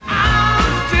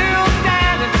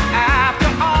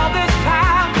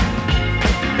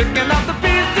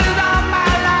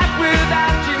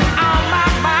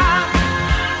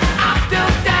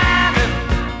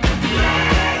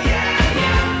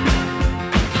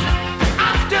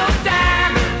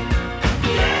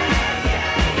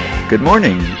Good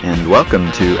morning, and welcome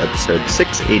to episode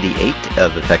 688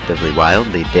 of Effectively Wild,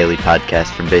 the daily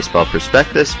podcast from Baseball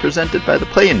Prospectus, presented by the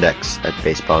Play Index at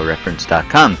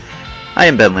baseballreference.com. I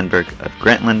am Ben Lindbergh of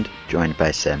Grantland, joined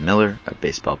by Sam Miller of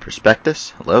Baseball Prospectus.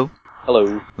 Hello.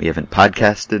 Hello. We haven't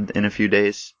podcasted in a few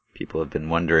days. People have been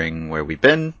wondering where we've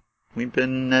been. We've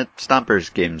been at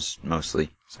Stompers games, mostly.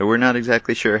 So we're not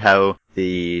exactly sure how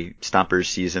the Stompers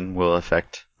season will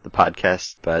affect the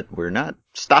podcast, but we're not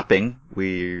stopping.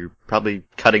 We're probably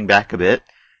cutting back a bit,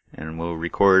 and we'll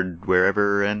record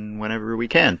wherever and whenever we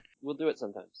can. We'll do it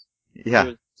sometimes. Yeah.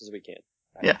 We'll do it as we can.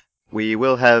 Right. Yeah. We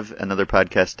will have another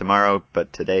podcast tomorrow,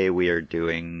 but today we are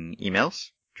doing emails.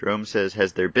 Jerome says,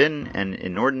 has there been an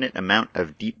inordinate amount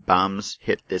of deep bombs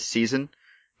hit this season?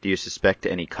 Do you suspect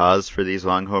any cause for these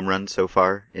long home runs so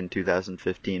far in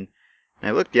 2015? And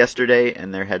I looked yesterday,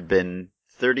 and there had been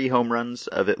 30 home runs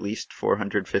of at least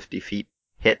 450 feet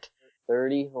hit.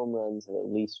 30 home runs of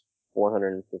at least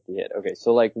 450 hit. Okay,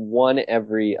 so like one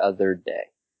every other day.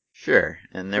 Sure,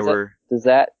 and there Does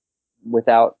that,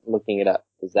 without looking it up,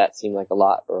 does that seem like a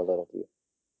lot or a little to you?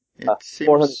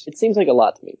 It seems like a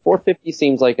lot to me. 450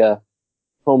 seems like a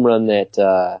home run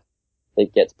that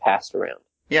gets passed around.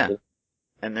 Yeah.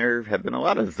 And there have been a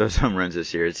lot of those home runs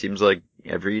this year. It seems like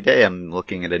every day I'm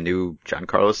looking at a new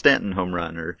Giancarlo Stanton home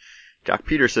run or Jock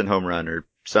Peterson home run or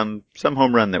some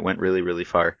home run that went really, really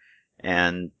far.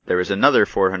 And there was another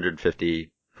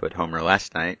 450-foot homer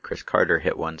last night. Chris Carter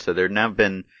hit one. So there have now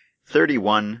been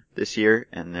 31 this year,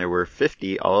 and there were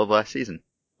 50 all of last season.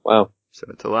 Wow. So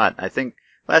it's a lot. I think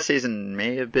last season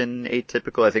may have been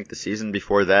atypical. I think the season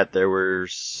before that there were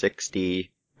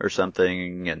 60 or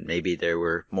something, and maybe there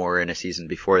were more in a season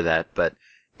before that, but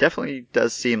definitely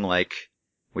does seem like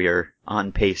we are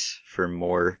on pace for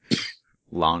more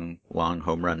long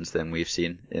home runs than we've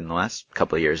seen in the last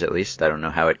couple of years at least. I don't know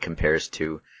how it compares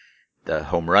to the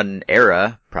home run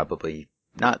era, probably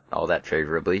not all that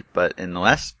favorably, but in the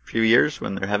last few years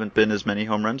when there haven't been as many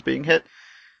home runs being hit,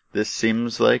 this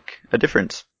seems like a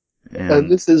difference.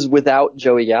 And this is without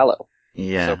Joey Gallo.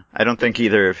 Yeah, so I don't think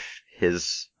either of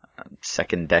his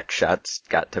second deck shots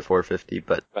got to 450,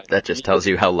 but right. That just tells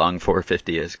you how long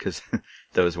 450 is, because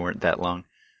those weren't that long.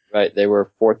 Right, they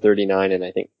were 439, and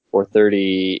I think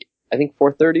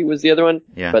 430 was the other one.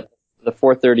 Yeah. But the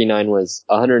 439 was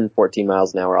 114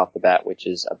 miles an hour off the bat, which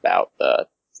is about the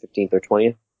 15th or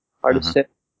 20th hardest hit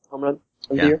home run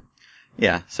of the year.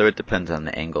 Yeah, so it depends on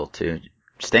the angle, too.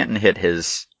 Stanton hit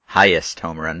his highest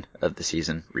home run of the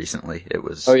season recently. It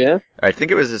was. Oh, yeah? I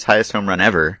think it was his highest home run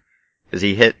ever. Because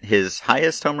he hit his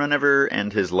highest home run ever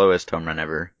and his lowest home run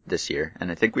ever this year. And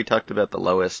I think we talked about the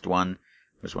lowest one.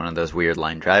 It was one of those weird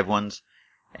line drive ones.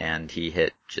 And he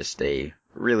hit just a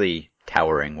really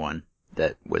towering one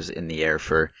that was in the air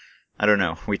for, I don't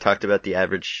know. We talked about the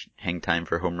average hang time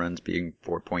for home runs being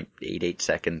 4.88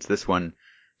 seconds. This one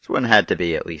had to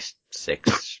be at least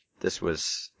 6. This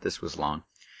was long.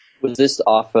 Was this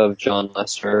off of John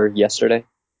Lester yesterday?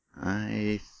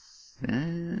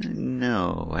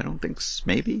 No, I don't think so.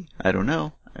 Maybe? I don't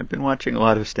know. I've been watching a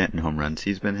lot of Stanton home runs.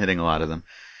 He's been hitting a lot of them.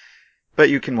 But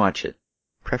you can watch it.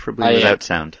 Preferably without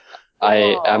sound.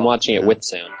 I'm watching it with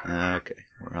sound. Okay.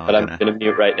 But I'm going to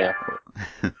mute right now.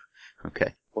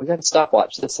 Okay. We got a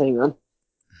stopwatch. Let's hang on.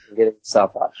 I'm getting a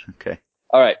stopwatch. Okay.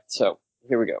 Alright, so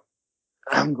here we go.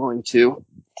 I'm going to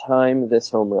time this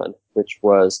home run, which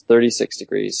was 36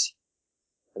 degrees.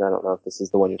 And I don't know if this is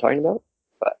the one you're talking about.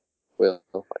 We'll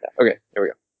find out. Okay, here we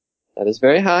go. That is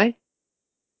very high.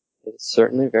 It is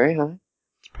certainly very high.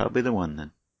 It's probably the one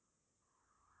then.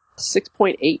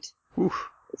 6.8. Oof.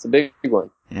 It's a big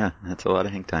one. Yeah, that's a lot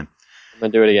of hang time. I'm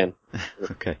gonna do it again.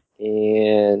 Okay.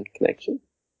 And connection.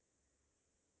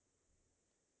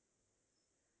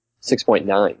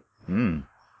 6.9.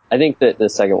 I think that the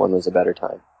second one was a better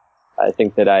time. I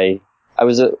think that I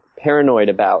was paranoid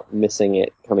about missing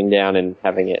it coming down and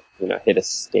having it, hit a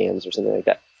stands or something like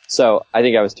that. So I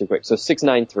think I was too quick. So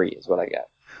 693 is what I got.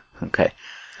 Okay.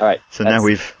 All right. So now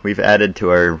we've added to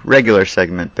our regular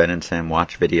segment, Ben and Sam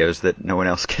watch videos that no one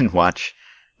else can watch.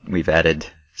 We've added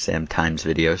Sam times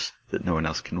videos that no one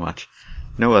else can watch.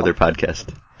 No other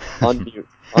podcast. On mute.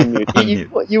 On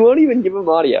mute. You won't even give him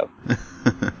audio. You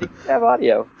can have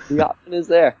audio. The option is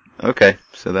there. Okay.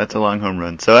 So that's a long home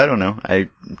run. So I don't know.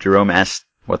 Jerome asked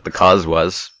what the cause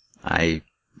was. I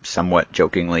somewhat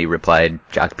jokingly replied,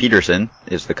 Jock Peterson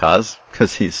is the cause,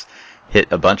 because he's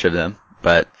hit a bunch of them,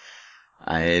 but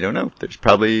I don't know. There's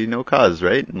probably no cause,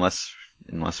 right? Unless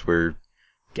we're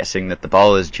guessing that the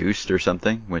ball is juiced or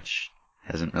something, which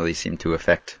hasn't really seemed to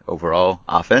affect overall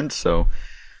offense, so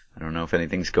I don't know if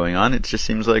anything's going on. It just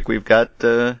seems like we've got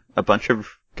a bunch of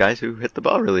guys who hit the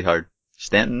ball really hard.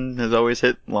 Stanton has always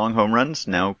hit long home runs.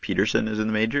 Now Peterson is in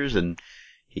the majors, and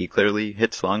he clearly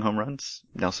hits long home runs.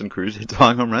 Nelson Cruz hits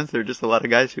long home runs. There are just a lot of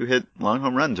guys who hit long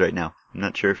home runs right now. I'm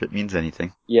not sure if it means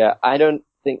anything. Yeah, I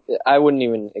wouldn't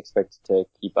even expect it to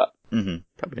keep up.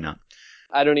 Probably not.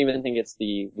 I don't even think it's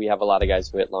we have a lot of guys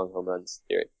who hit long home runs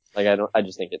theory. Like, I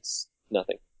just think it's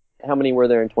nothing. How many were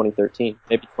there in 2013?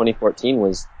 Maybe 2014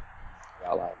 was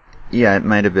a lot. Yeah, it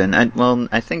might have been.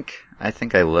 I think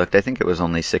I looked. I think it was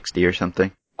only 60 or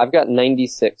something. I've got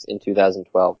 96 in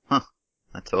 2012. Huh.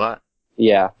 That's a lot.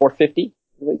 Yeah, 450 is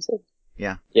what you said?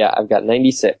 Yeah. Yeah, I've got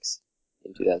 96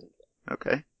 in 2012.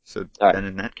 Okay. So All then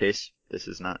in that case, this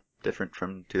is not different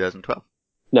from 2012.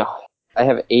 No, I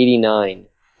have 89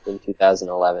 in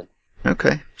 2011.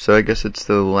 Okay. So I guess it's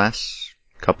the last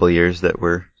couple of years that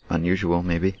were unusual,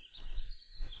 maybe.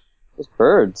 Those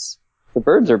birds. The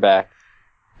birds are back.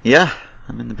 Yeah,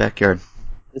 I'm in the backyard.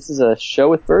 This is a show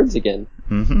with birds again.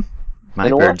 Mm-hmm. My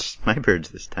birds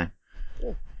this time.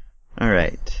 Yeah. All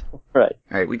right. Right.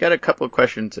 All right, we got a couple of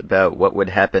questions about what would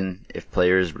happen if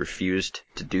players refused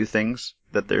to do things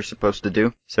that they're supposed to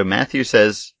do. So Matthew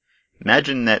says,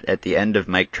 imagine that at the end of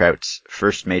Mike Trout's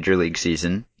first major league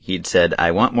season, he'd said,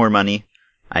 I want more money.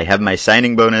 I have my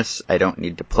signing bonus. I don't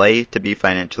need to play to be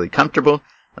financially comfortable.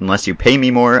 Unless you pay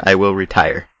me more, I will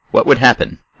retire. What would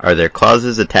happen? Are there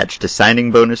clauses attached to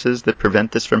signing bonuses that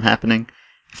prevent this from happening?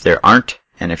 If there aren't,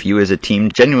 and if you as a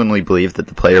team genuinely believe that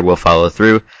the player will follow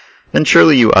through, then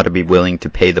surely you ought to be willing to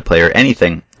pay the player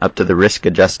anything up to the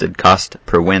risk-adjusted cost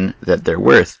per win that they're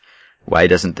worth. Why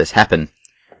doesn't this happen?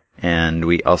 And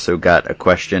we also got a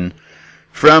question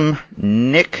from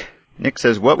Nick. Nick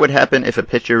says, what would happen if a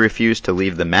pitcher refused to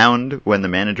leave the mound when the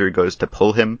manager goes to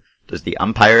pull him? Does the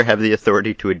umpire have the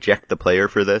authority to eject the player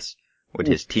for this? Would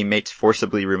his teammates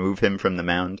forcibly remove him from the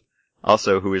mound?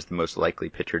 Also, who is the most likely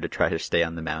pitcher to try to stay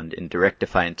on the mound in direct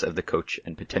defiance of the coach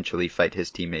and potentially fight his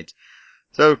teammates?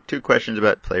 So, 2 questions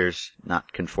about players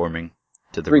not conforming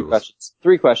to the rules.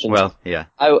 3 questions. Well, yeah.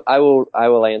 I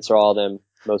will answer all of them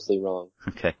mostly wrong.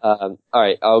 Okay.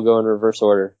 Alright, I'll go in reverse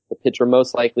order. The pitcher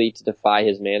most likely to defy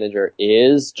his manager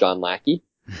is John Lackey.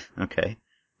 Okay.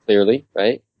 Clearly,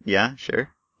 right? Yeah, sure.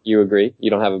 You agree?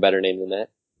 You don't have a better name than that?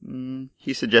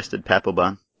 He suggested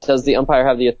Papelbon. Does the umpire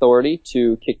have the authority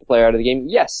to kick the player out of the game?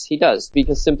 Yes, he does.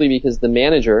 Simply because the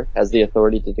manager has the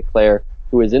authority to declare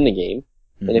who is in the game.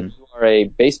 Mm-hmm. And if you are a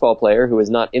baseball player who is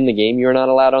not in the game, you're not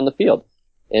allowed on the field.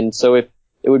 And so it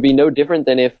would be no different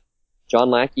than if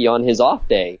John Lackey on his off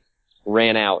day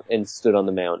ran out and stood on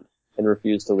the mound and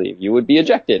refused to leave. You would be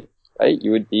ejected, right?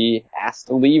 You would be asked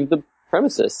to leave the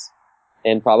premises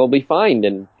and probably fined,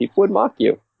 and people would mock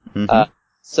you. Mm-hmm.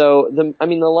 So the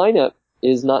lineup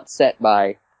is not set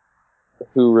by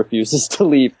who refuses to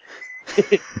leave.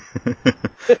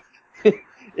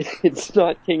 It's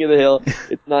not King of the Hill.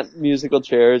 It's not musical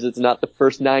chairs. It's not the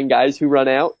first 9 guys who run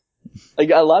out.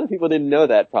 Like, a lot of people didn't know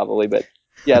that probably, but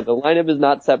yeah, the lineup is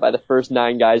not set by the first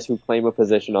 9 guys who claim a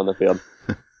position on the field.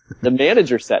 The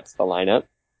manager sets the lineup.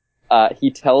 He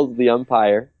tells the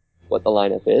umpire what the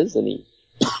lineup is, and he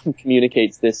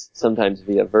communicates this sometimes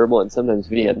via verbal and sometimes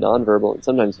via nonverbal and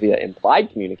sometimes via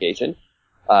implied communication,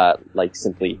 like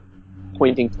simply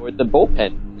pointing toward the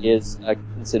bullpen is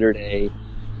considered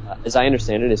as I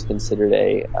understand it, is considered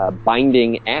a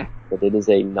binding act, that it is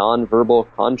a nonverbal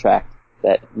contract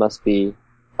that must be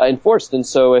enforced. And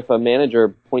so if a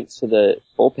manager points to the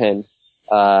bullpen,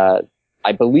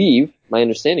 I believe, my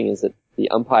understanding is that the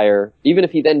umpire, even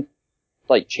if he then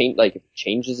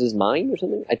changes his mind or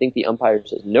something, I think the umpire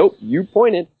says, nope, you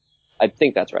pointed. I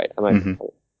think that's right. I might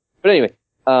But anyway,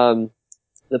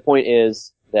 the point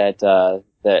is that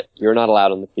you're not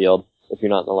allowed on the field if you're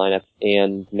not in the lineup,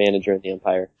 and the manager and the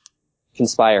umpire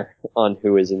conspire on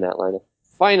who is in that lineup.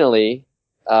 Finally,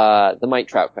 the Mike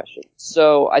Trout question.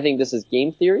 So I think this is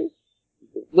game theory.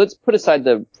 Let's put aside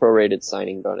the prorated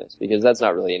signing bonus, because that's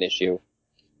not really an issue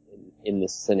in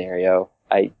this scenario.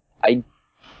 I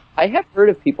have heard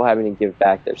of people having to give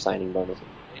back their signing bonus,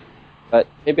 but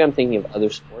maybe I'm thinking of other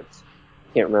sports.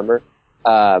 Can't remember.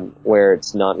 Where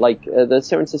it's not like the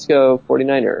San Francisco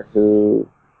 49er who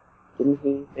didn't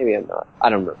he? Maybe I'm not. I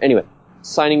don't remember. Anyway,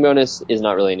 signing bonus is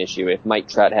not really an issue. If Mike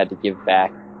Trout had to give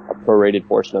back a prorated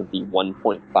portion of the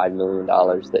 $1.5 million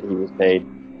that he was paid,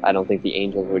 I don't think the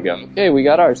Angels would go, okay, we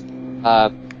got ours.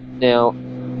 Now,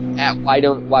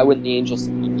 why wouldn't the Angels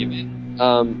simply give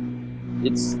in?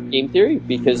 It's game theory,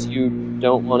 because you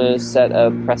don't want to set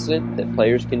a precedent that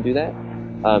players can do that.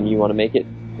 You want to make it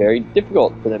very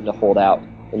difficult for them to hold out,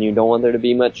 and you don't want there to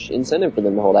be much incentive for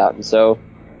them to hold out. And so,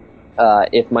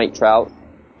 if Mike Trout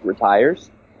retires,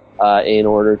 in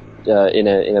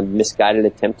a misguided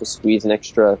attempt to squeeze an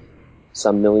extra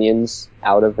some millions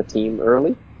out of a team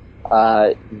early,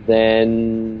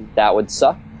 then that would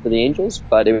suck for the Angels,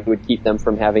 but it would keep them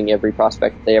from having every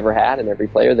prospect they ever had and every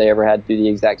player they ever had do the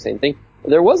exact same thing.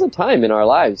 There was a time in our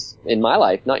lives, in my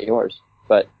life, not yours,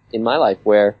 but in my life,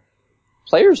 where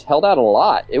players held out a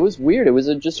lot. It was weird. It was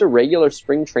just a regular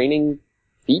spring training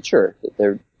feature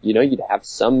that you'd have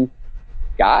some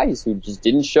guys who just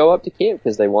didn't show up to camp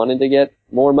because they wanted to get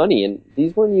more money. And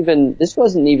this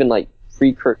wasn't even like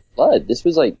pre-Kurt Flood. This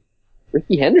was like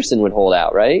Ricky Henderson would hold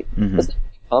out, right? Mm-hmm. Was that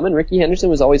common? Ricky Henderson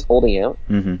was always holding out,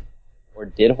 mm-hmm. or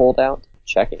did hold out.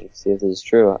 Checking, see if this is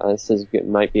true. It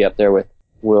might be up there with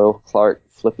Will Clark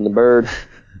flipping the bird.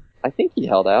 I think he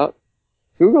held out.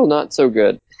 Google not so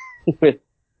good with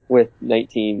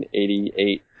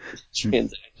 1988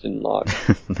 transaction log.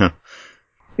 No.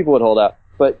 People would hold out,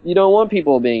 but you don't want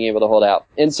people being able to hold out.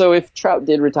 And so if Trout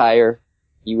did retire,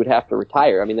 you would have to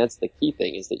retire. I mean, that's the key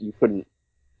thing, is that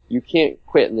you can't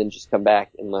quit and then just come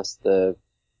back unless the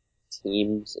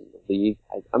teams in the league.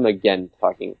 I'm again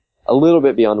talking a little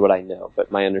bit beyond what I know,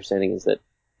 but my understanding is that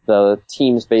the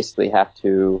teams basically have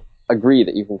to agree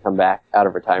that you can come back out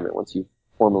of retirement once you've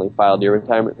formally filed your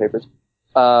retirement papers.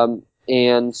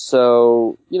 And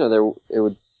so, I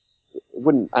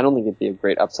don't think it'd be a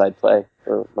great upside play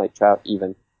for Mike Trout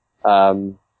even.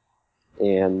 And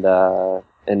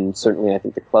certainly I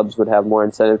think the clubs would have more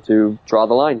incentive to draw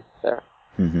the line there.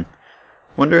 Mm-hmm.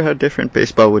 Wonder how different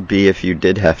baseball would be if you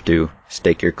did have to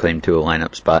stake your claim to a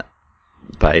lineup spot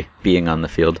by being on the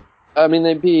field. I mean,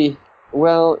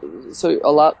 so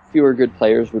a lot fewer good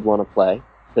players would want to play,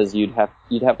 because you'd have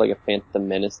like a Phantom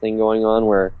Menace thing going on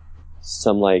where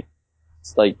some like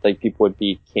people would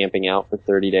be camping out for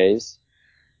 30 days.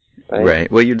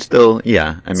 Right. Well, you'd still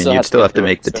have to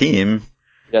make the team.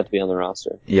 You'd have to be on the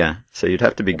roster. Yeah. So you'd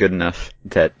have to be good enough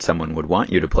that someone would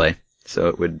want you to play. So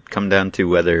it would come down to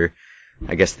whether,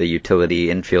 I guess, the utility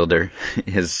infielder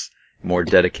is more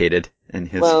dedicated and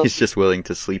he's just willing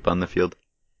to sleep on the field.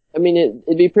 I mean,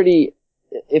 it'd be pretty,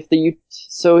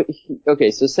 so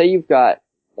say you've got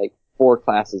like 4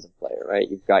 classes of player, right?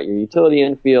 You've got your utility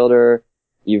infielder,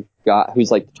 you've got,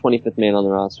 who's like the 25th man on the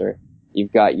roster,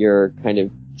 you've got your kind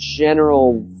of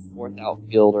general 4th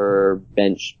outfielder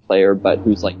bench player, but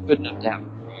who's like good enough to have a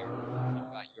career.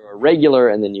 You've got your regular,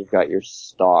 and then you've got your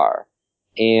star.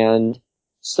 And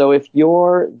so if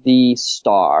you're the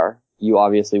star, you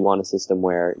obviously want a system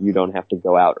where you don't have to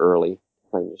go out early to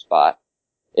claim your spot.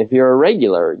 If you're a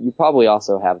regular, you probably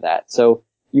also have that. So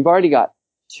you've already got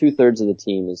 2/3 of the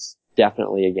team is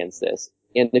definitely against this.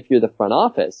 And if you're the front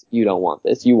office, you don't want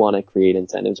this. You want to create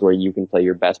incentives where you can play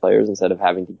your best players instead of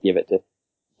having to give it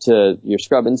to your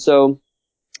scrub. And so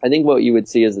I think what you would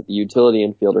see is that the utility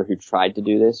infielder who tried to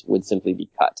do this would simply be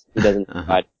cut. He doesn't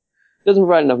provide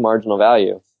enough marginal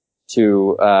value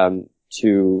to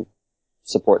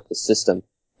support the system.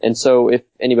 And so if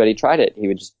anybody tried it, he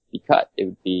would just be cut. It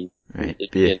would be, right.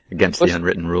 Be against the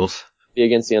unwritten rules. Be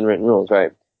against the unwritten rules,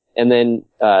 right. And then,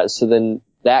 so then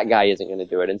that guy isn't going to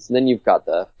do it. And so then you've got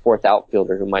the 4th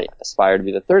outfielder who might aspire to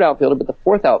be the 3rd outfielder, but the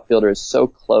 4th outfielder is so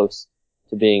close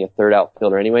to being a 3rd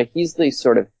outfielder anyway. He's the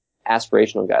sort of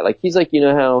aspirational guy. Like, he's like, you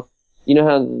know how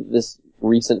this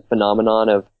recent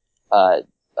phenomenon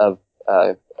of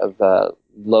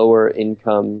lower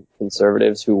income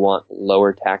conservatives who want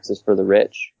lower taxes for the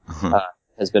rich,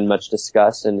 has been much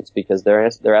discussed, and it's because they're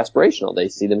aspirational. They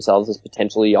see themselves as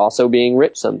potentially also being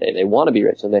rich someday. They want to be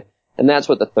rich someday. And that's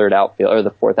what the 3rd outfielder, or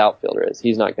the 4th outfielder is.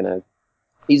 He's not gonna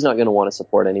want to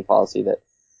support any policy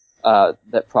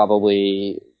that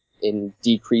probably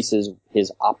decreases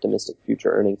his optimistic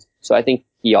future earnings. So I think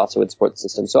he also would support the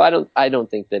system. So I don't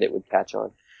think that it would catch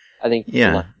on. I think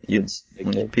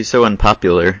you'd be so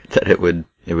unpopular that it would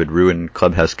ruin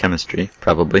clubhouse chemistry,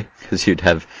 probably, because you'd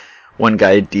have one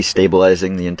guy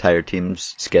destabilizing the entire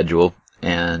team's schedule,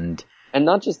 and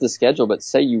not just the schedule, but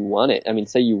say you won it. I mean,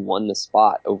 say you won the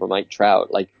spot over Mike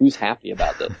Trout. Like, who's happy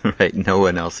about that? Right, no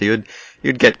one else. You'd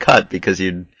get cut because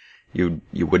you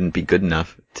wouldn't be good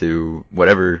enough to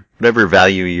whatever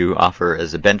value you offer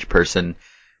as a bench person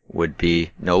would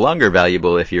be no longer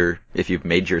valuable if you've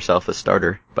made yourself a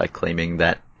starter by claiming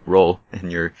that role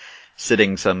and you're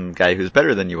sitting some guy who's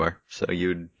better than you are. So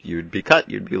you'd be cut.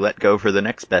 You'd be let go for the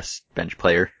next best bench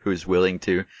player who's willing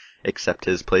to accept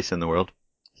his place in the world.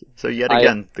 So yet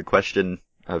again, the question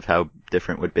of how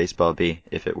different would baseball be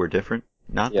if it were different?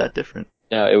 Not that different.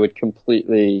 No, it would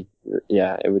completely,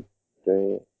 it would,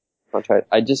 during a contract.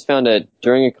 I just found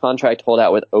during a contract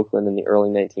holdout with Oakland in the early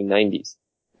 1990s,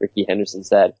 Ricky Henderson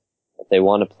said, if they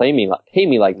want to pay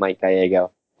me like Mike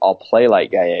Gallego, I'll play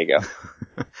like Gallego.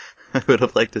 I would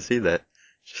have liked to see that.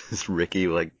 Just Ricky,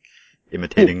 like,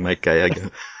 imitating Mike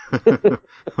Gallego.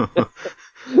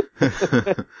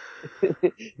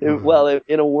 Well,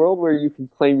 in a world where you can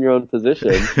claim your own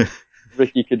position,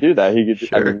 Ricky could do that. He could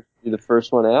Sure. be the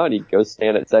first one out. He'd go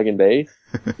stand at second base.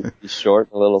 He'd be short,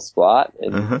 a little squat,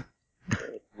 and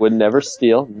would never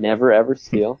steal. Never ever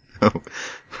steal. Oh,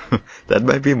 that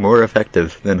might be more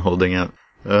effective than holding out.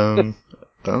 Well,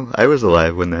 I was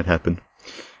alive when that happened.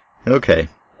 Okay.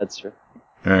 That's true.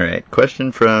 All right.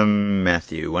 Question from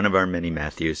Matthew, one of our many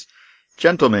Matthews.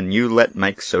 Gentlemen, you let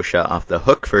Mike Scioscia off the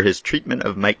hook for his treatment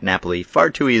of Mike Napoli far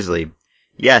too easily.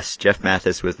 Yes, Jeff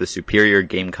Mathis was the superior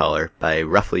game caller by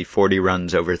roughly 40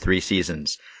 runs over 3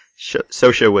 seasons.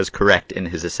 Scioscia was correct in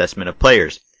his assessment of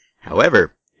players.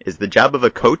 However, is the job of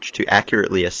a coach to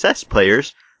accurately assess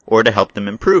players or to help them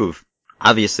improve?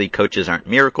 Obviously, coaches aren't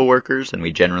miracle workers, and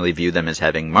we generally view them as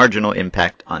having marginal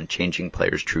impact on changing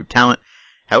players' true talent.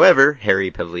 However,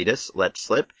 Harry Pavlidis let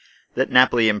slip that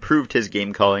Napoli improved his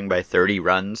game calling by 30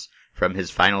 runs from his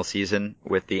final season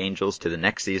with the Angels to the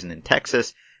next season in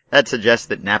Texas. That suggests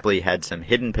that Napoli had some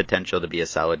hidden potential to be a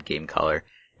solid game caller,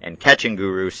 and catching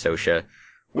guru Scioscia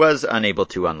was unable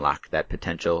to unlock that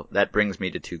potential. That brings me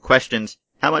to 2 questions.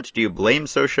 How much do you blame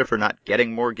Scioscia for not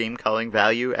getting more game calling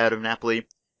value out of Napoli?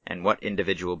 And what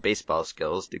individual baseball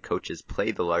skills do coaches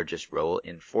play the largest role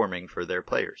in forming for their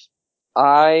players?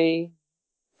 I,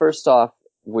 first off,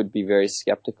 would be very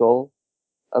skeptical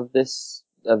of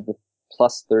the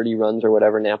plus 30 runs or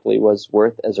whatever Napoli was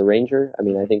worth as a Ranger. I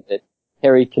mean, I think that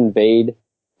Harry conveyed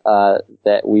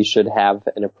that we should have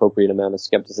an appropriate amount of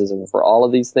skepticism for all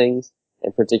of these things,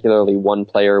 and particularly one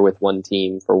player with one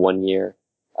team for 1 year,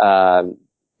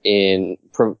 in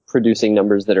producing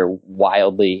numbers that are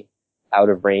wildly out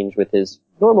of range with his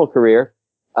normal career,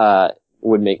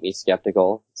 would make me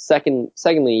skeptical.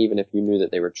 Secondly, even if you knew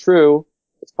that they were true,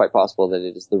 it's quite possible that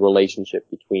it is the relationship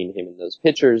between him and those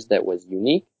pitchers that was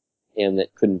unique and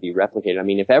that couldn't be replicated. I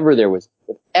mean, if ever there was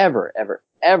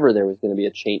going to be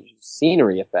a change of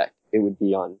scenery effect, it would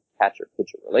be on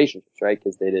catcher-pitcher relationships, right?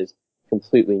 Because it is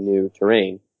completely new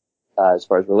terrain, as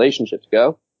far as relationships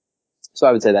go. So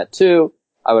I would say that too.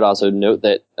 I would also note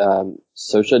that,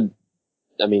 Scioscia,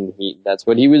 I mean, that's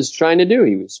what he was trying to do.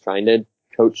 He was trying to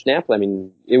coach Napoli. I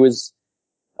mean, it was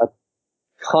a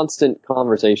constant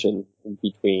conversation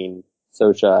between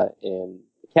Scioscia and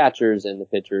the catchers and the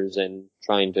pitchers and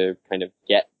trying to kind of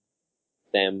get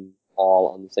them all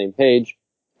on the same page.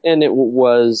 And it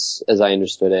was, as I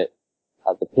understood it,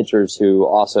 the pitchers who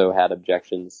also had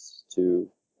objections to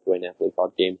the way Napoli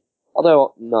called games,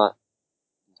 although not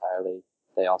entirely.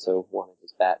 They also wanted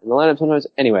his bat in the lineup sometimes.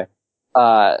 Anyway,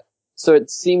 so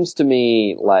it seems to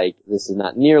me like this is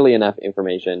not nearly enough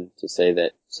information to say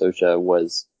that Scioscia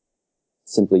was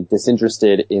simply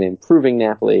disinterested in improving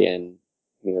Napoli and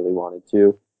merely wanted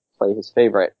to play his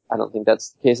favorite. I don't think that's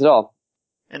the case at all.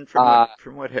 And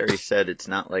from what Harry said, it's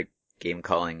not like game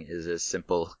calling is as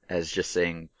simple as just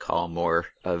saying call more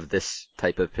of this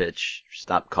type of pitch,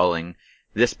 stop calling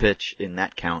this pitch in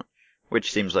that count,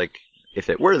 which seems like if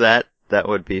it were that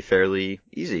would be fairly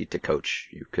easy to coach.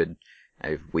 You could,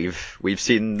 we've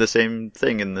seen the same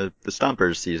thing in the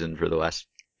Stompers season for the last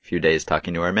few days,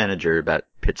 talking to our manager about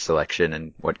pitch selection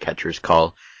and what catchers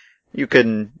call. You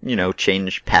can,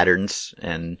 change patterns,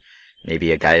 and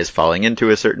maybe a guy is falling into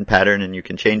a certain pattern and you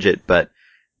can change it, but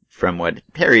from what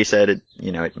Harry said,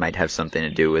 it might have something to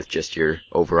do with just your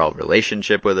overall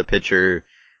relationship with a pitcher,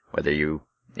 whether you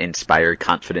inspire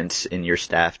confidence in your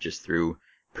staff just through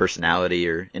personality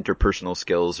or interpersonal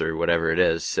skills or whatever it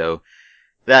is. So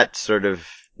that's sort of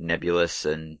nebulous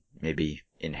and maybe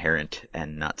inherent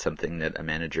and not something that a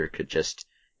manager could just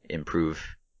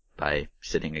improve by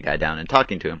sitting a guy down and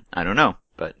talking to him. I don't know,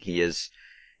 but he's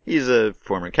a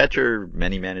former catcher.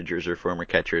 Many managers are former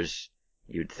catchers.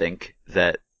 You'd think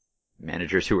that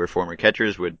managers who were former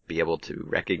catchers would be able to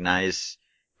recognize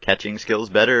catching skills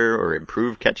better or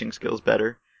improve catching skills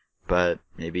better, but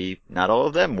maybe not all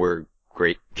of them were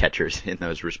great catchers in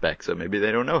those respects, so maybe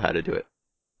they don't know how to do it.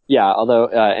 Yeah, although,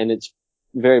 and it's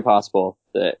very possible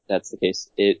that that's the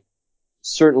case. It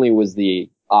certainly was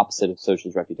the opposite of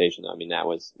Scioscia's reputation, though. I mean, that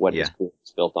was what his career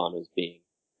was built on, was being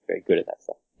very good at that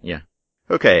stuff. Yeah.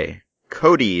 Okay.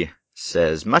 Cody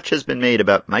says, much has been made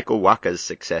about Michael Wacha's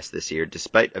success this year,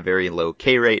 despite a very low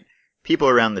K rate. People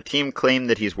around the team claim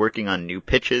that he's working on new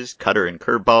pitches, cutter and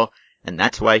curveball, and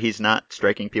that's why he's not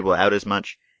striking people out as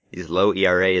much. His low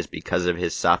ERA is because of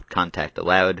his soft contact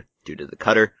allowed due to the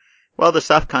cutter. While the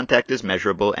soft contact is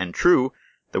measurable and true,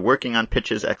 the working on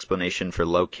pitches explanation for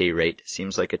low K rate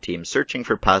seems like a team searching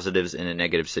for positives in a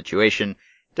negative situation.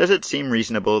 Does it seem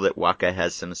reasonable that Wacha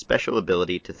has some special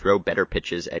ability to throw better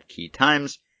pitches at key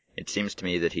times? it seems to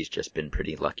me that he's just been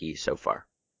pretty lucky so far.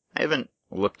 I haven't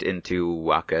looked into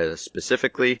Wacha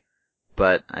specifically,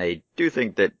 but I do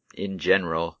think that in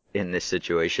general, in this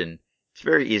situation, it's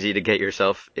very easy to get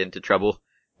yourself into trouble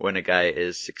when a guy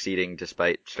is succeeding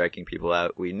despite striking people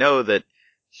out. We know that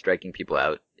striking people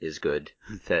out is good,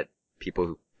 that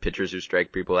pitchers who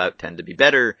strike people out tend to be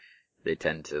better, they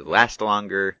tend to last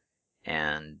longer,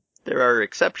 and there are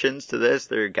exceptions to this.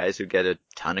 There are guys who get a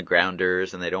ton of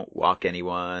grounders and they don't walk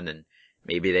anyone, and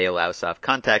maybe they allow soft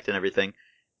contact and everything.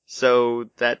 So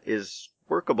that is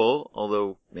workable,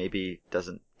 although maybe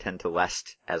doesn't tend to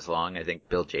last as long. I think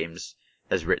Bill James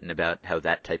has written about how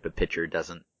that type of pitcher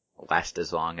doesn't last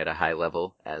as long at a high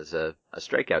level as a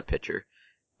strikeout pitcher.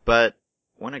 But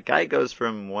when a guy goes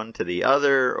from one to the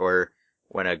other, or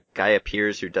when a guy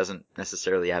appears who doesn't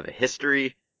necessarily have a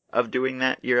history of doing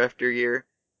that year after year,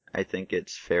 I think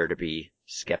it's fair to be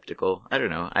skeptical. I don't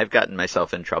know. I've gotten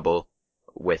myself in trouble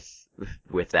with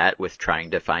that, with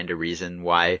trying to find a reason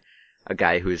why a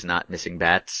guy who's not missing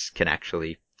bats can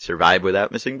actually survive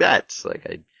without missing bats. Like,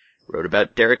 I wrote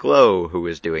about Derek Lowe, who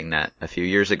was doing that a few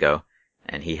years ago,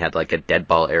 and he had like a dead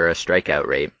ball era strikeout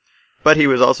rate. But he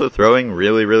was also throwing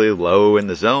really, really low in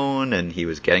the zone, and he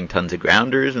was getting tons of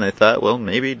grounders, and I thought, well,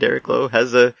 maybe Derek Lowe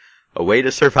has a way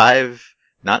to survive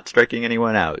not striking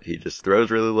anyone out. He just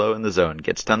throws really low in the zone,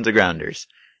 gets tons of grounders.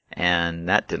 And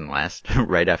that didn't last.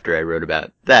 Right after I wrote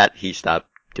about that, he stopped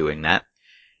doing that.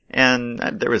 And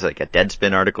there was like a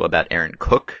Deadspin article about Aaron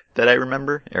Cook that I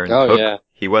remember. Aaron Cook, yeah.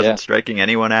 He wasn't striking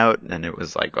anyone out, and it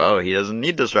was like, oh, he doesn't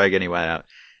need to strike anyone out.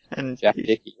 And Jack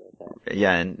Dickey wrote that.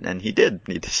 Yeah, and he did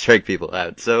need to strike people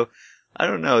out. So, I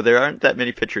don't know, there aren't that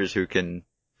many pitchers who can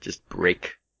just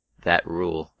break that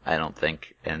rule, I don't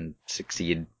think, and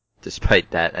succeed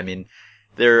despite that. I mean,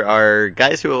 there are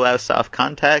guys who allow soft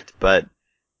contact, but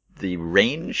the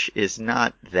range is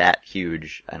not that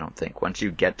huge, I don't think. Once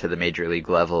you get to the major league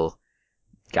level,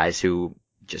 guys who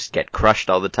just get crushed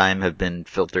all the time have been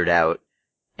filtered out.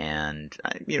 And,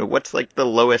 what's like the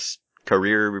lowest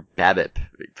career BABIP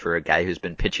for a guy who's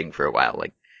been pitching for a while?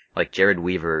 Like Jared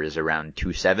Weaver is around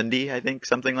 270, I think,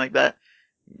 something like that,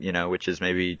 which is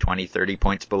maybe 20, 30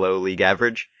 points below league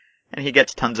average. And he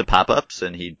gets tons of pop-ups,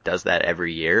 and he does that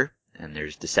every year, and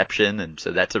there's deception, and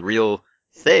so that's a real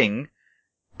thing,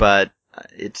 but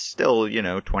it's still,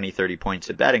 20, 30 points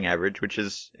at batting average, which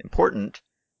is important,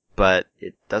 but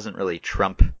it doesn't really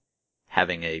trump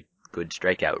having a good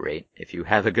strikeout rate. If you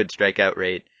have a good strikeout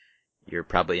rate, you're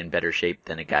probably in better shape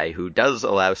than a guy who does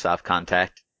allow soft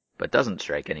contact, but doesn't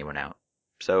strike anyone out.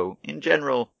 So, in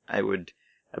general, I would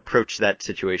approach that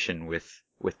situation with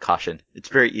caution. It's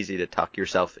very easy to talk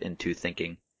yourself into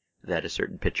thinking that a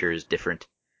certain pitcher is different,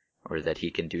 or that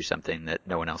he can do something that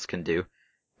no one else can do.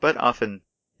 But often,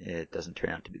 it doesn't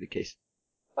turn out to be the case.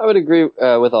 I would agree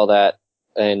with all that.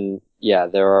 And yeah,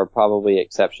 there are probably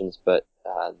exceptions, but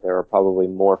there are probably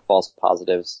more false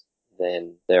positives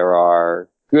than there are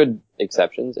good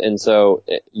exceptions. And so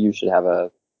you should have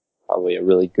probably a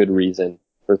really good reason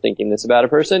for thinking this about a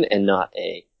person, and not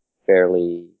a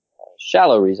fairly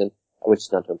shallow reason, which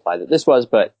is not to imply that this was,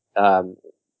 but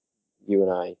you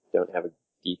and I don't have a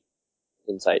deep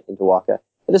insight into Wacha at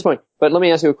this point. But let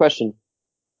me ask you a question.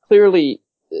 Clearly,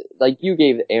 like, you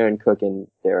gave Aaron Cook and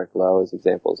Derek Lowe as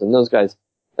examples, and those guys,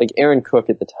 like Aaron Cook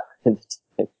at the time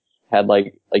had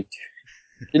like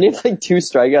didn't he have like 2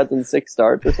 strikeouts and 6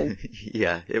 starts or something?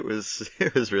 Yeah, it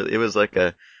was like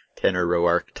a Tanner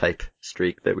Roark type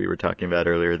streak that we were talking about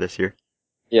earlier this year.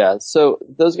 Yeah, so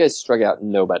those guys struck out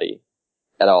nobody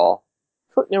at all.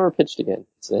 Cook never pitched again.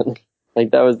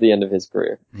 Like, that was the end of his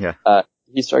career. Yeah.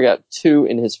 He struck out 2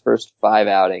 in his first 5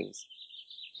 outings,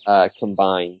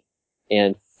 combined,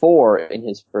 and 4 in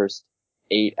his first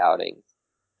 8 outings,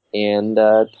 and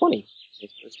 20 in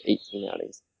his first 18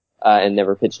 outings, and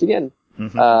never pitched again.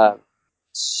 Mm-hmm.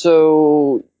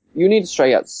 So you need to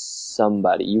strike out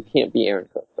somebody. You can't be Aaron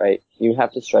Cook, right? You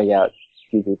have to strike out a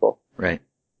few people. Right.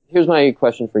 Here's my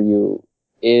question for you.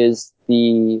 Is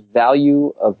the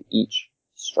value of each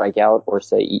strikeout, or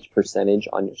say each percentage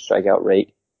on your strikeout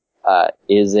rate,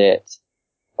 is it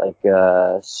like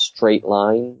a straight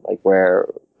line, like where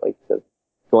like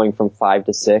going from 5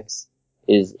 to 6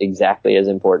 is exactly as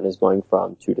important as going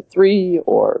from 2 to 3,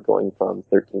 or going from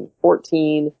 13 to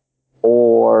 14?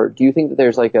 Or do you think that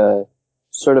there's like a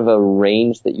sort of a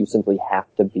range that you simply have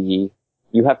to be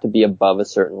above a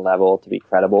certain level to be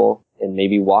credible, and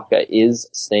maybe Wacha is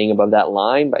staying above that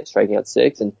line by striking out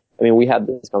 6? And I mean, we had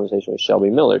this conversation with Shelby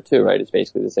Miller too, right? It's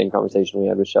basically the same conversation we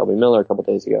had with Shelby Miller a couple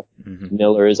days ago. Mm-hmm.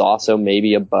 Miller is also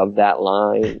maybe above that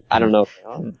line. I don't know.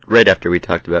 Right after we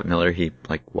talked about Miller, he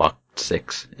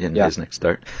 6 in Yeah. his next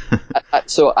start.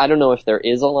 So I don't know if there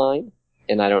is a line,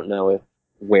 and I don't know if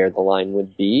where the line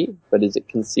would be, but is it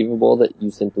conceivable that you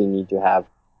simply need to have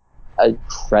a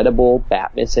credible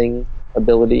bat missing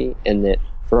ability, and that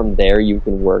from there you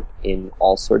can work in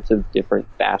all sorts of different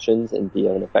fashions and be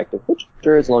an effective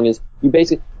pitcher, as long as you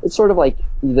basically, it's sort of like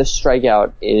the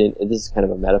strikeout in, this is kind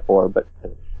of a metaphor, but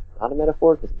not a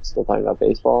metaphor because I'm still talking about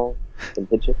baseball and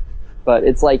pitching, but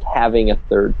it's like having a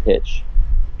third pitch.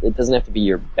 It doesn't have to be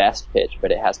your best pitch,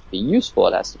 but it has to be useful.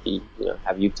 It has to be,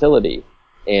 have utility.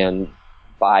 And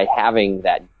by having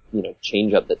that,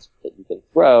 changeup that you can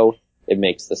throw, it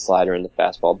makes the slider and the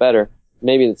fastball better.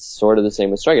 Maybe it's sort of the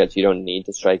same with strikeouts. You don't need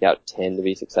to strike out 10 to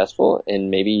be successful, and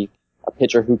maybe a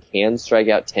pitcher who can strike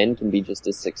out 10 can be just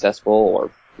as successful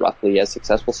or roughly as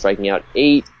successful striking out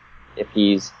 8 if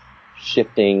he's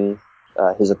shifting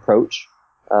his approach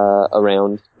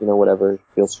around, whatever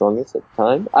feels strongest at the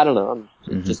time. I don't know.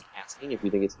 I'm just asking if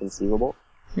you think it's conceivable.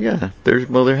 Yeah,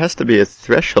 there has to be a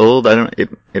threshold.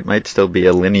 It might still be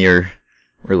a linear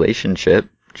relationship.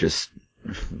 Just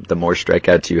the more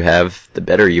strikeouts you have, the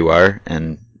better you are,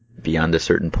 and beyond a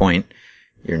certain point,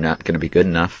 you're not going to be good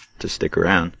enough to stick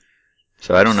around.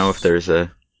 So I don't know if there's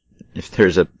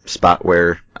a spot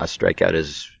where a strikeout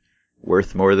is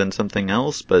worth more than something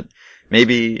else, but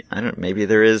maybe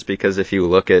there is, because if you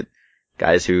look at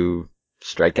guys who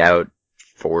strike out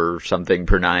for something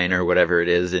per 9 or whatever it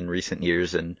is in recent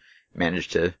years and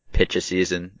managed to pitch a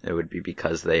season, it would be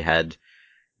because they had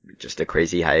just a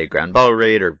crazy high ground ball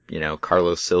rate, or,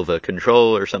 Carlos Silva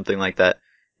control or something like that.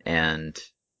 And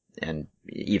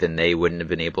even they wouldn't have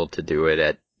been able to do it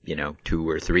at, 2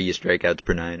 or 3 strikeouts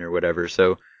per 9 or whatever.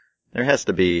 So there has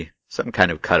to be some kind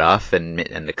of cutoff, and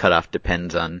the cutoff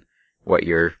depends on what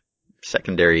your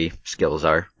secondary skills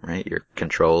are, right? Your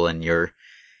control and your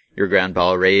ground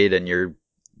ball rate and your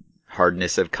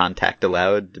hardness of contact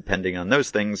allowed. Depending on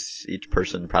those things, each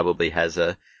person probably has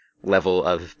a level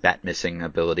of bat missing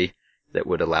ability that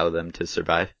would allow them to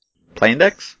survive. Play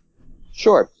index?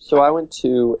 Sure. So I went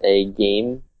to a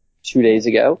game 2 days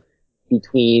ago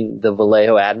between the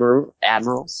Vallejo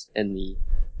Admirals and the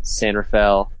San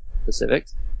Rafael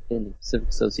Pacifics in the Pacific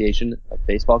Association of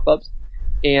Baseball Clubs.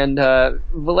 And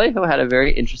Vallejo had a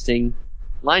very interesting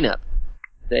lineup.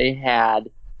 They had,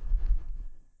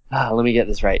 let me get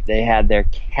this right. They had their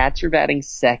catcher batting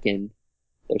second,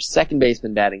 their second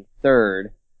baseman batting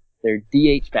third, their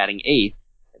DH batting 8th,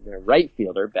 and their right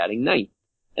fielder batting 9th.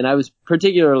 And I was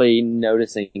particularly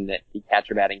noticing that the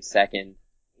catcher batting second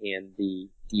and the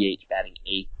DH batting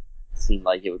 8th seemed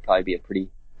like it would probably be a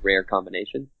pretty rare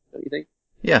combination, don't you think?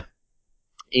 Yeah.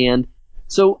 And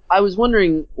so I was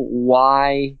wondering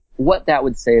what that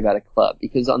would say about a club,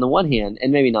 because on the one hand,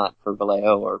 and maybe not for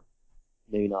Vallejo, or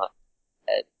maybe not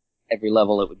at every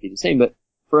level it would be the same, but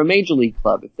for a major league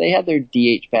club, if they had their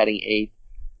DH batting 8th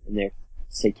and their,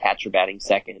 say, catcher batting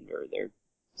second, or their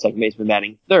second baseman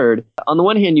batting third, on the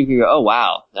one hand you could go, oh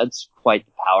wow, that's quite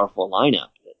the powerful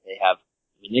lineup that they have.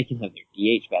 I mean, they can have their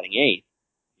DH batting 8th.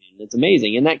 I mean, that's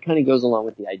amazing. And that kind of goes along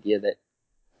with the idea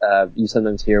that you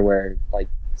sometimes hear where, like,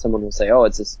 someone will say, oh,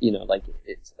 it's just,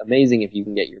 it's amazing if you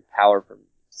can get your power from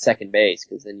second base,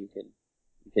 because then you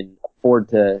can afford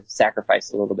to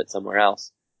sacrifice a little bit somewhere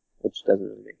else, which doesn't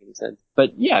really make any sense.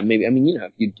 But yeah, maybe,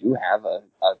 if you do have a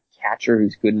catcher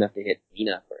who's good enough to hit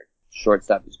cleanup, or a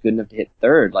shortstop who's good enough to hit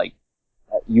third, like,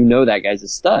 that guy's a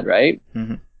stud, right?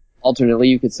 Mm-hmm. Alternately,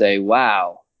 you could say,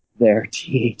 wow, their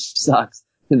DH sucks.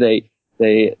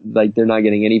 They're not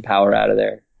getting any power out of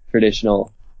their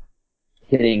traditional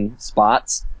hitting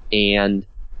spots, and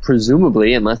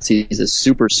presumably, unless he's a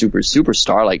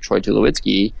superstar like Troy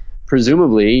Tulowitzki,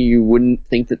 presumably you wouldn't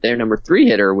think that their number 3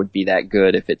 hitter would be that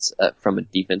good if it's from a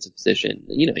defensive position.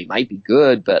 He might be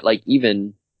good, but like,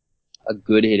 even a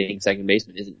good hitting second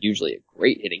baseman isn't usually a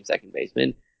great hitting second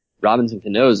baseman. Robinson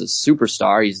Cano is a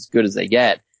superstar. He's as good as they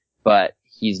get, but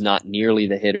he's not nearly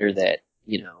the hitter that,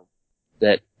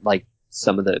 that like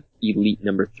some of the elite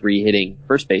number 3 hitting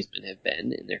first basemen have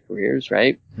been in their careers,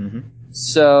 right? Mm-hmm.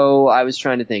 So I was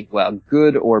trying to think, well,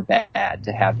 good or bad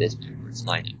to have this backwards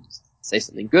lineup? Does it say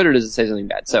something good or does it say something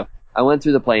bad? So I went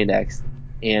through the play index,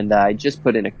 and I just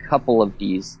put in a couple of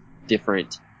these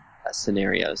different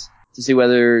scenarios to see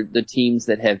whether the teams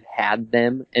that have had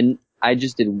them, and I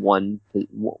just did one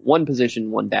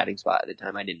position, one batting spot at a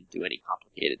time. I didn't do any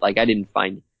complicated. Like, I didn't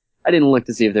look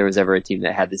to see if there was ever a team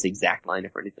that had this exact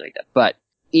lineup or anything like that. But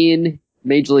in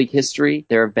Major League history,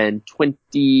 there have been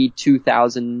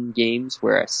 22,000 games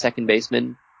where a second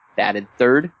baseman batted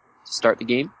third to start the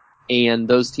game. And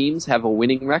those teams have a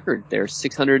winning record. They're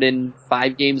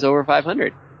 605 games over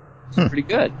 500. It's pretty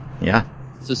good. Yeah.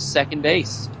 So second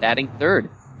base, batting third.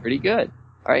 Pretty good.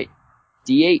 All right.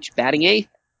 DH, batting eighth.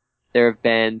 There have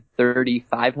been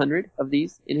 3,500 of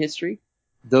these in history.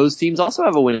 Those teams also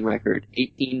have a winning record.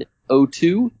 1802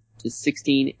 to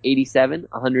 1687,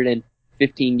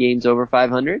 115 games over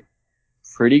 500.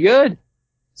 Pretty good.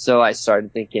 So I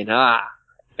started thinking, I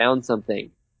found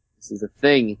something. This is a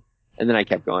thing. And then I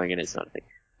kept going, and it's not a thing.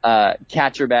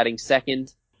 Catcher batting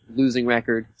second, losing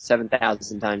record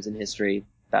 7,000 times in history,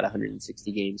 about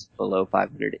 160 games below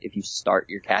 500 if you start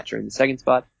your catcher in the second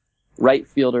spot. Right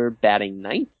fielder batting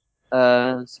ninth,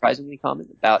 surprisingly common,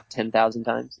 about 10,000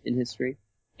 times in history,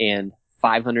 and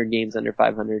 500 games under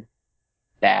 500,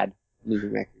 bad,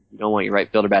 losing record. You don't want your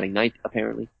right fielder batting ninth,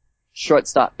 apparently.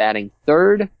 Shortstop batting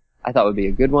third, I thought would be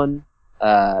a good one,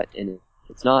 and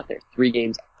it's not. There's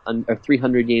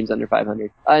 300 games under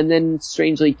 500. And then,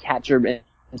 strangely, catcher.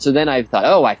 And so then I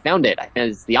thought, I found it.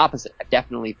 It's the opposite. I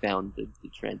definitely found the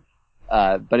trend.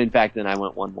 But in fact, then I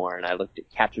went one more, and I looked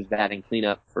at catchers batting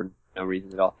cleanup for no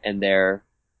reason at all. And they're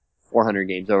 400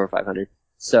 games over 500.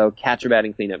 So catcher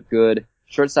batting cleanup, good.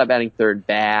 Shortstop batting third,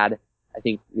 bad. I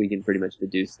think we can pretty much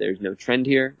deduce there's no trend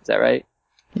here. Is that right?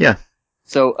 Yeah.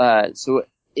 So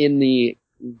in the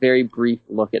very brief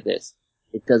look at this,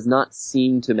 it does not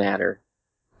seem to matter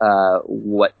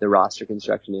what the roster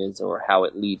construction is or how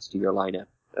it leads to your lineup,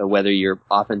 whether your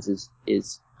offense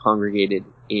is congregated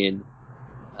in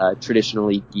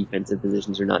traditionally defensive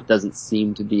positions or not, doesn't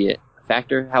seem to be a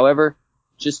factor. However,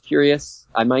 just curious,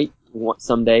 I might want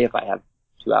someday, if I have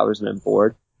 2 hours and I'm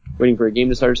bored, waiting for a game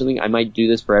to start or something, I might do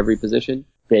this for every position.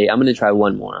 Okay, I'm going to try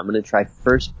one more. I'm going to try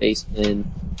first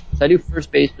baseman. Should I do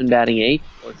first baseman batting eighth,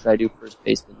 or should I do first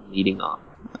baseman leading off?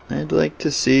 I'd like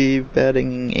to see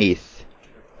batting eighth.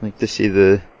 I'd like to see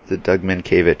the Doug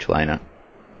Minkiewicz lineup.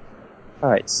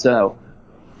 Alright, so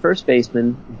first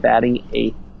baseman batting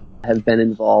eighth have been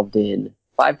involved in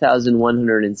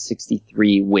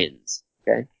 5,163 wins.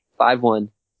 Okay?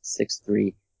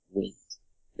 5,163 wins.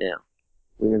 Now,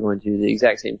 we are going to do the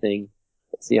exact same thing.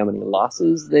 Let's see how many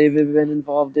losses they've been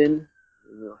involved in.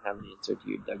 We don't have an answer to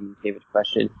your Doug Minkiewicz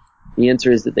question. The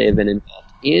answer is that they have been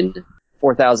involved in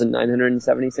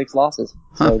 4,976 losses.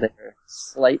 So they're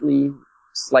slightly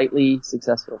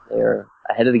successful. They're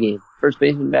ahead of the game. First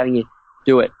baseman batting eighth.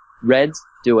 Do it. Reds,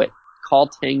 do it. Call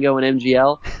Tango and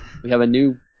MGL. We have a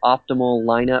new optimal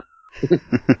lineup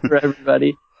for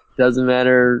everybody. Doesn't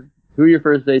matter who your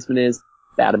first baseman is,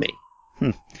 bat him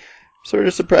eighth. Sort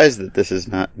of surprised that this is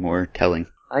not more telling.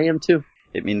 I am too.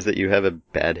 It means that you have a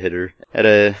bad hitter at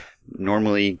a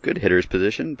normally good hitter's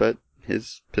position, but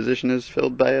his position is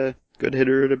filled by a good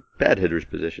hitter at a bad hitter's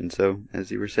position. So, as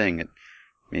you were saying, it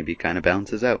maybe kind of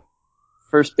balances out.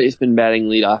 First baseman batting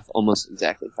leadoff, almost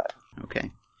exactly 5.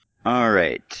 Okay. All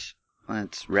right.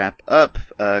 Let's wrap up.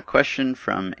 A question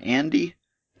from Andy.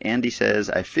 Andy says,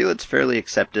 I feel it's fairly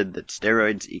accepted that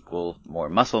steroids equal more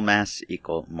muscle mass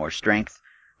equal more strength.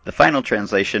 The final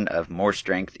translation of more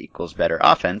strength equals better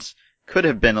offense could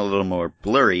have been a little more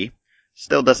blurry.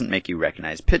 Still doesn't make you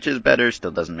recognize pitches better, still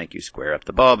doesn't make you square up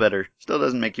the ball better, still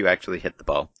doesn't make you actually hit the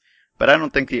ball. But I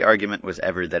don't think the argument was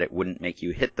ever that it wouldn't make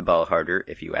you hit the ball harder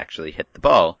if you actually hit the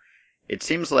ball. It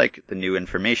seems like the new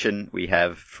information we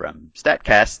have from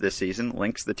StatCast this season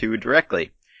links the two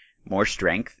directly. More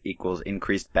strength equals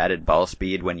increased batted ball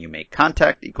speed when you make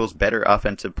contact equals better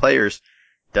offensive players.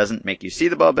 Doesn't make you see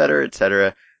the ball better,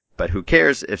 etc. But who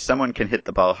cares? If someone can hit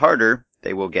the ball harder,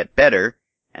 they will get better.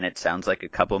 And it sounds like a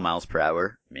couple miles per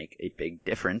hour make a big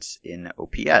difference in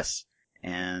OPS.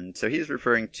 And so he's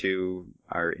referring to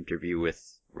our interview with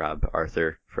Rob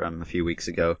Arthur from a few weeks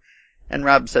ago. And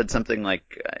Rob said something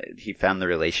like he found the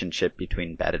relationship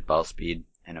between batted ball speed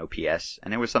and OPS.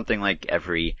 And it was something like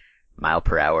every mile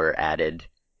per hour added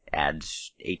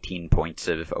adds 18 points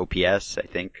of OPS, I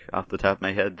think, off the top of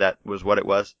my head. That was what it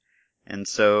was. And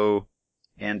so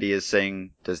Andy is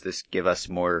saying, does this give us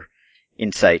more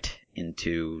insight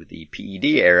into the PED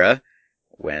era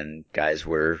when guys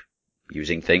were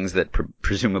using things that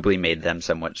presumably made them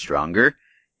somewhat stronger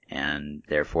and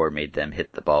therefore made them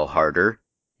hit the ball harder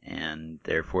and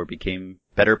therefore became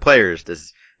better players?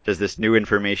 Does this new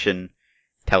information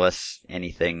tell us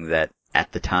anything that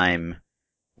at the time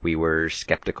we were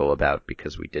skeptical about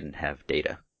because we didn't have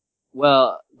data?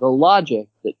 Well, the logic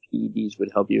that PEDs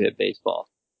would help you hit baseball's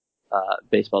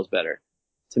better,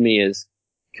 to me is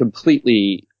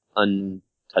completely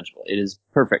untouchable. It is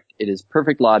perfect. It is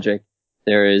perfect logic.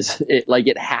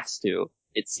 It has to.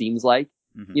 It seems like,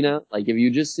 like if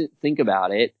you just think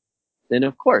about it, then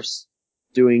of course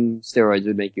doing steroids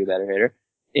would make you a better hitter.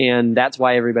 And that's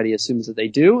why everybody assumes that they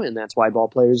do, and that's why ball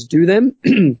players do them.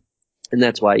 And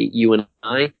that's why you and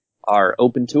I are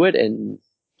open to it and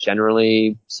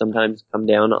generally sometimes come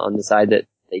down on the side that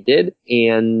they did.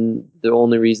 And the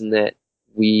only reason that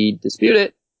we dispute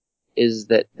it is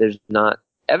that there's not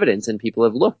evidence and people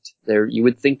have looked. You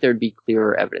would think there'd be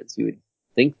clearer evidence. You would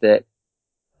think that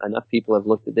enough people have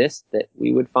looked at this that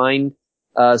we would find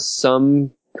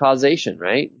some causation,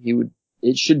 right?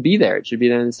 It should be there. It should be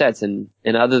there in the stats.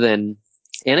 And other than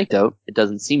anecdote, it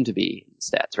doesn't seem to be in the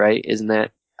stats, right? Isn't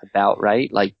that about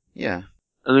right? Like, Yeah.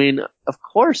 I mean, of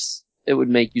course it would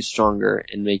make you stronger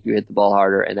and make you hit the ball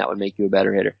harder, and that would make you a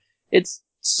better hitter. It's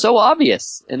so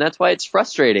obvious, and that's why it's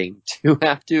frustrating to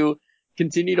have to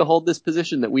continue to hold this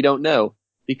position that we don't know.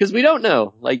 Because we don't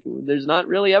know. Like, there's not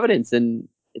really evidence, and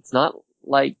it's not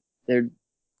like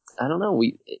I don't know,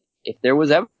 if there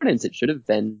was evidence, it should have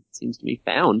been, seems to be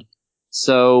found.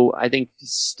 So I think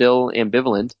still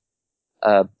ambivalent,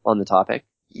 on the topic.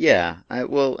 Yeah. I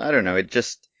don't know.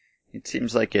 It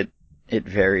seems like it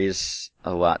varies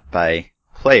a lot by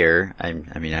player.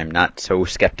 I'm not so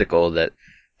skeptical that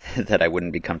I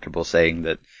wouldn't be comfortable saying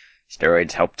that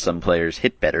steroids helped some players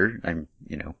hit better. I'm,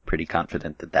 pretty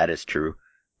confident that that is true.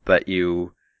 But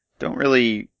you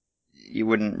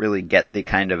wouldn't really get the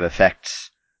kind of effects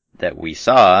that we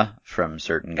saw from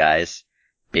certain guys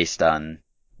based on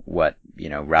what,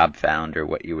 Rob found or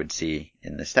what you would see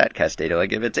in the StatCast data.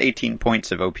 Like if it's 18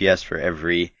 points of OPS for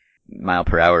every mile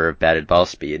per hour of batted ball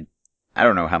speed, I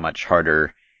don't know how much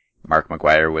harder Mark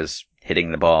McGwire was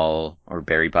hitting the ball or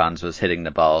Barry Bonds was hitting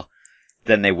the ball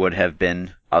than they would have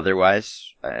been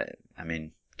otherwise. Do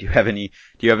you have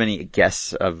any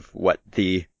guess of what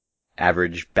the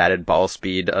average batted ball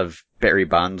speed of Barry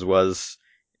Bonds was,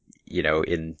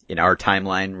 in our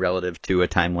timeline relative to a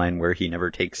timeline where he never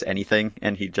takes anything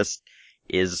and he just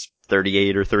is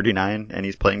 38 or 39 and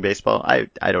he's playing baseball?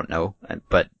 I don't know,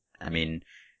 but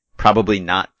probably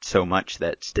not so much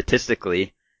that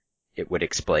statistically it would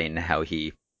explain how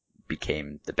he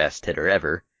became the best hitter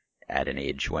ever at an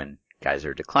age when guys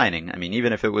are declining.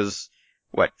 Even if it was,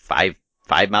 5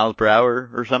 miles per hour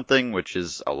or something, which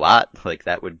is a lot, like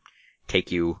that would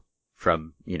take you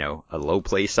from, a low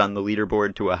place on the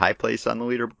leaderboard to a high place on the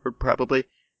leaderboard probably.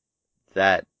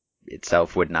 That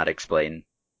itself would not explain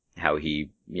how he,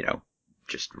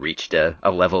 just reached a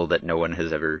level that no one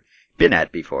has ever been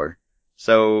at before.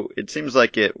 So it seems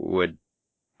like it would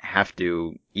have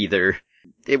to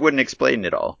it wouldn't explain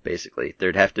it all, basically.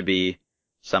 There'd have to be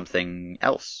something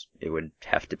else. It would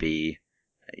have to be,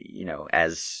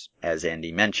 as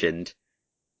Andy mentioned,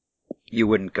 you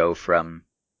wouldn't go from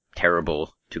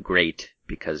terrible to great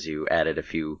because you added a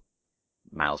few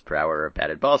miles per hour of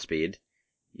batted ball speed.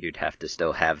 You'd have to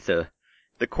still have the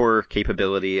core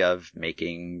capability of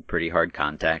making pretty hard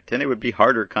contact, and it would be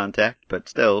harder contact, but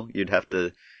still, you'd have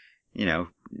to,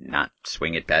 not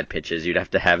swing at bad pitches. You'd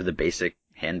have to have the basic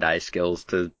hand-eye skills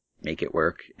to make it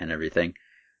work and everything.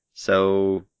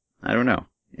 So, I don't know.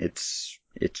 It's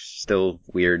still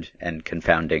weird and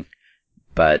confounding,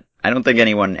 but I don't think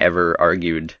anyone ever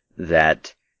argued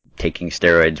that taking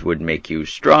steroids would make you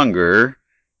stronger,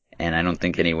 and I don't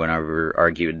think anyone ever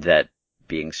argued that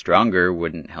being stronger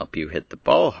wouldn't help you hit the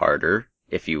ball harder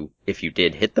if you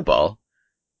did hit the ball.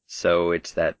 So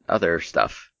it's that other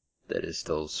stuff that is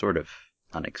still sort of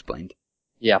unexplained.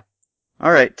 Yeah.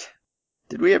 All right.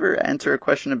 Did we ever answer a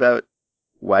question about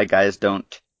why guys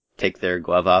don't take their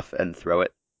glove off and throw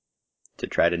it to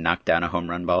try to knock down a home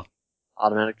run ball?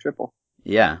 Automatic triple.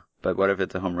 Yeah, but what if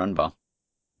it's a home run ball?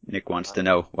 Nick wants to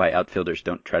know why outfielders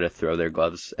don't try to throw their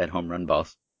gloves at home run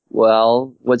balls.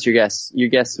 Well, what's your guess? Your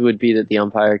guess would be that the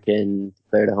umpire can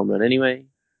declare it a home run anyway,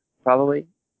 probably.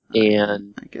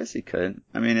 And I guess he could.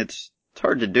 It's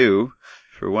hard to do,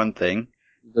 for one thing.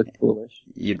 look foolish.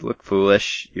 You'd look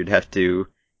foolish. You'd have to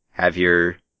have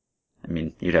you'd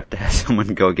have to have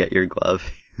someone go get your glove.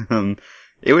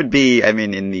 It would be,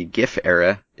 in the GIF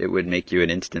era, it would make you an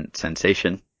instant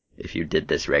sensation if you did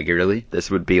this regularly.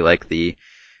 This would be like the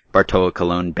Bartolo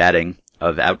Colon batting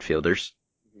of outfielders.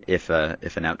 If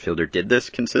an outfielder did this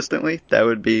consistently, that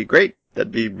would be great.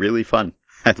 That'd be really fun.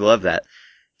 I'd love that.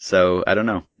 So, I don't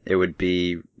know. It would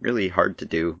be really hard to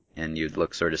do, and you'd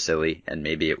look sort of silly, and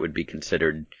maybe it would be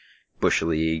considered Bush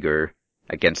League or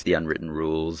against the unwritten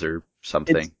rules or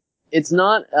something. It's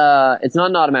not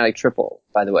an automatic triple,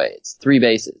 by the way. It's 3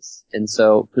 bases. And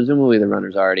so, presumably the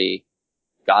runner's already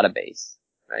got a base,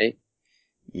 right?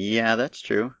 Yeah, that's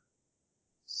true.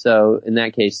 So, in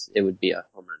that case, it would be a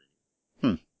home run.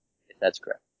 If that's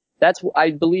correct. That's, I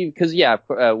believe, because,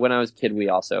 when I was a kid, we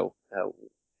also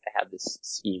had this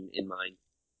scheme in mind.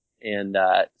 And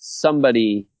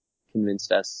somebody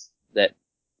convinced us that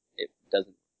it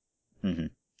doesn't.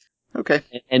 Mm-hmm. Okay.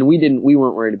 And we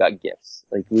weren't worried about gifts.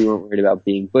 Like, we weren't worried about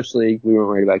being Bush League. We weren't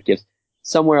worried about gifts.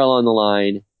 Somewhere along the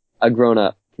line, a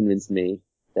grown-up convinced me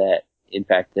that, in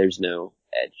fact, there's no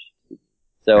edge.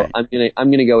 So Right.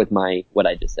 I'm gonna go with what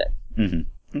I just said.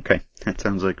 Mm-hmm. Okay. That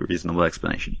sounds like a reasonable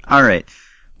explanation. All right.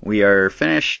 We are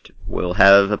finished. We'll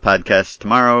have a podcast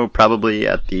tomorrow, probably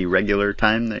at the regular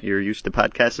time that you're used to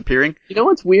podcasts appearing. You know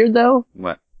what's weird though?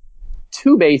 What?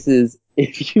 2 bases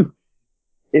if you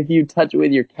touch it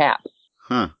with your cap.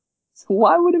 Huh. So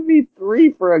why would it be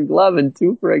 3 for a glove and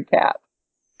 2 for a cap?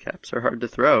 Caps are hard to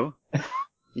throw.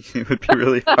 It would be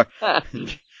really hard.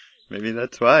 Maybe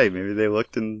that's why. Maybe they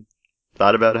looked and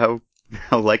thought about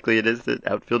how likely it is that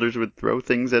outfielders would throw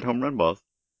things at home run balls.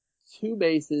 2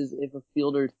 bases if a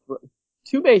fielder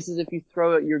 2 bases if you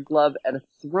throw your glove at a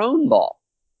thrown ball.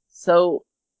 So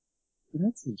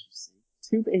that's interesting.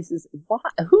 2 bases. Why?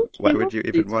 Why would you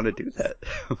even want to do that?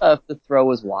 If the throw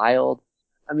was wild.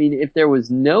 I mean, if there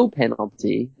was no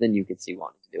penalty, then you could see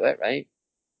wanting to do it, right?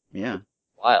 Yeah.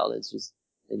 Wild. It's just,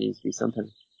 it needs to be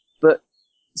something. But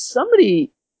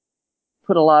somebody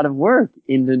put a lot of work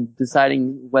into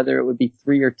deciding whether it would be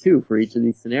 3 or 2 for each of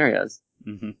these scenarios.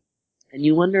 Mm-hmm. And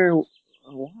you wonder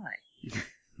why.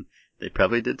 They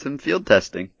probably did some field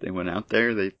testing. They went out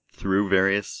there, they threw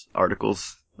various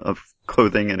articles of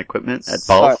clothing and equipment at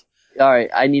balls. All right,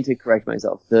 I need to correct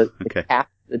myself. The cap,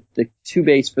 the 2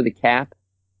 base for the cap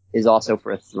is also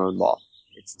for a thrown ball.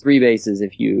 It's 3 bases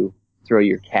if you throw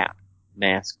your cap,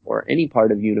 mask, or any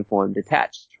part of uniform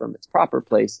detached from its proper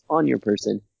place on your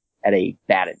person at a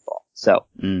batted ball. So,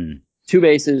 2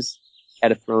 bases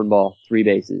at a thrown ball, 3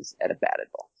 bases at a batted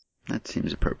ball. That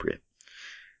seems appropriate.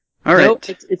 All right. Nope,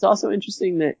 it's also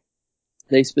interesting that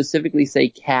they specifically say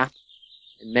cap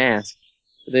and mask,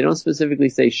 but they don't specifically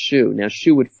say shoe. Now,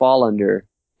 shoe would fall under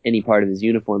any part of his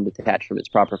uniform detached from its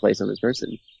proper place on his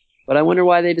person. But I wonder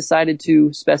why they decided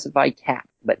to specify cap,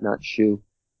 but not shoe.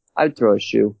 I would throw a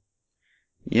shoe.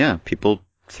 Yeah, people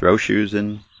throw shoes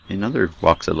in other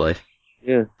walks of life.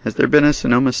 Yeah. Has there been a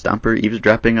Sonoma Stomper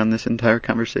eavesdropping on this entire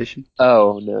conversation?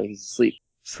 Oh, no, he's asleep.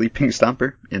 Sleeping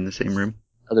Stomper in the same room?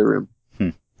 Other room.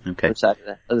 Okay.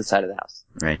 Other side of the house.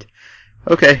 Right.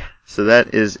 Okay, so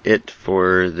that is it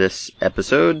for this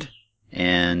episode.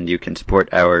 And you can support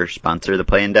our sponsor, the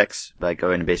Play Index, by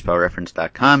going to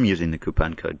baseballreference.com using the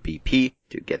coupon code BP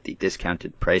to get the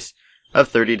discounted price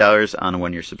of $30 on a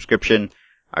 1-year subscription.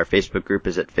 Our Facebook group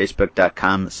is at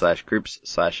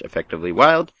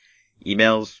facebook.com/groups/effectivelywild.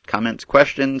 Emails, comments,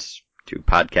 questions to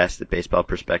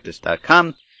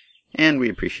podcast@baseballprospectus.com. And we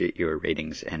appreciate your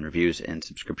ratings and reviews and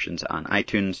subscriptions on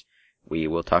iTunes. We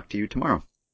will talk to you tomorrow.